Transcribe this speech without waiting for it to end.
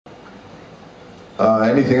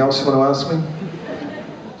Anything else you want to ask me?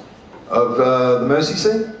 Of the Mercy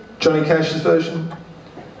Seat? Johnny Cash's version?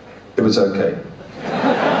 It was okay.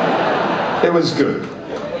 It was good.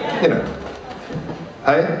 You know.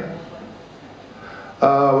 Hey?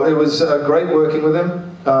 It was great working with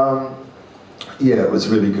him. Yeah, it was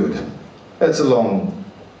really good. It's a long...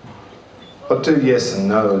 I'll do yes and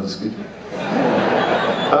no, it's good.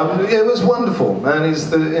 It was wonderful, man. He's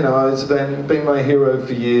the, you know, he's been my hero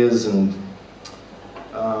for years, and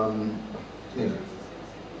you know.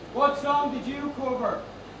 What song did you cover?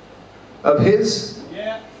 Of his?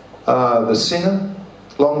 Yeah. The Singer,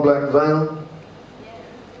 Long Black Veil.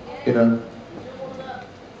 You know.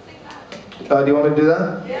 Do you want me to do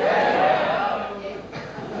that? Yeah.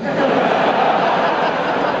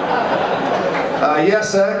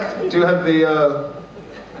 Yes, Zach. Do you have the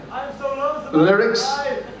I'm so lonesome. lyrics?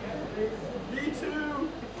 Me too.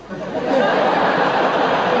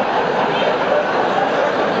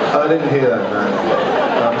 I didn't hear that, man.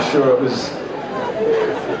 I'm sure it was...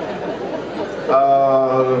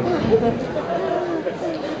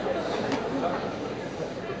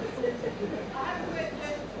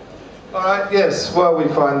 Alright, yes, well, we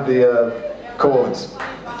find the chords.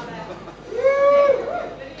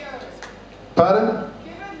 Pardon?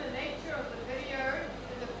 Given the nature of the video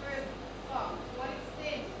in the first song, to what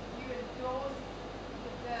extent do you endorse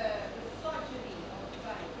the misogyny of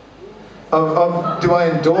Bunny? Do I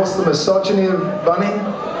endorse the misogyny of Bunny?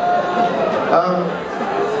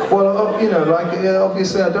 Well, you know, like,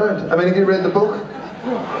 obviously I don't. I mean, have you read the book?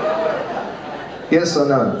 Yes or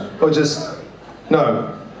no? Or just,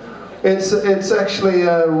 no? It's actually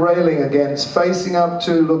railing against, facing up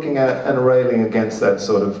to, looking at, and railing against that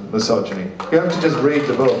sort of misogyny. You have to just read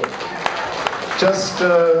the book. Just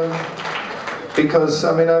because,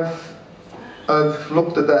 I mean, I've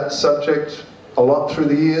looked at that subject a lot through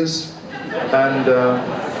the years, and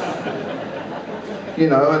you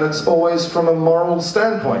know, and it's always from a moral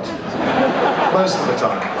standpoint, most of the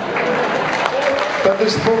time. But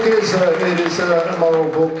this book is a moral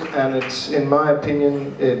book, and it's, in my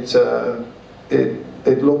opinion, it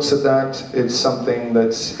looks at that. It's something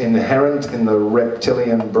that's inherent in the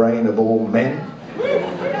reptilian brain of all men,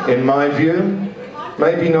 in my view.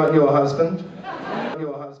 Maybe not your husband.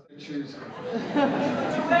 Your husband choose.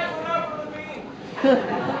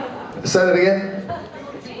 Say that again.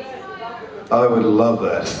 I would love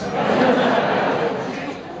that.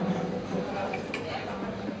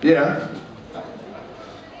 Yeah.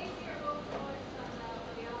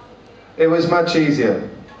 It was much easier.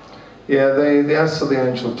 Yeah, the Ass of the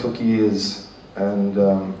Angel took years, and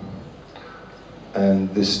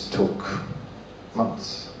this took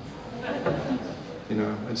months. You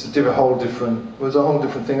know, it's a whole different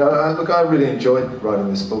thing. Look, I really enjoyed writing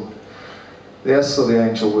this book. The Ass of the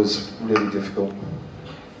Angel was really difficult.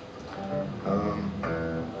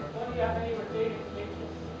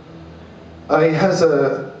 He has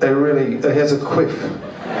a quiff,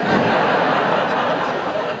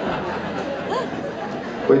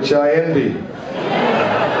 which I envy.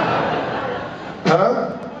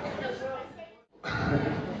 Huh?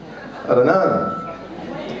 I don't know.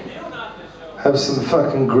 Have some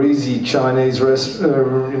fucking greasy Chinese you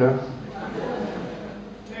know,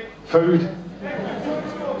 food.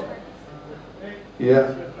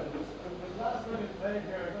 Yeah.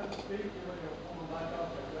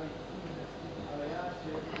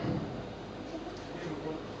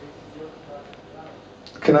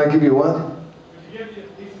 Can I give you what? Could you give me a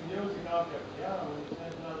piece of music off your piano when you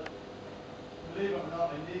said that, believe it or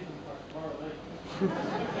not, I need them for tomorrow night.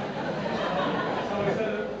 So I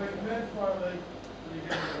said, when you come in tomorrow night, will you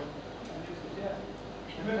give me them? And he said, yeah.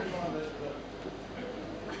 Come in tomorrow night as well.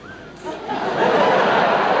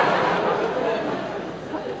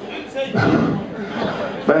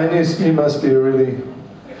 Man, you must be a really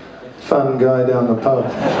fun guy down the pub.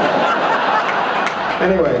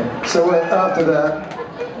 Anyway, so after that,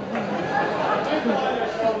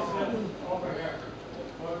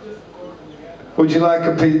 would you like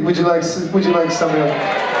a piece? Would you like something else?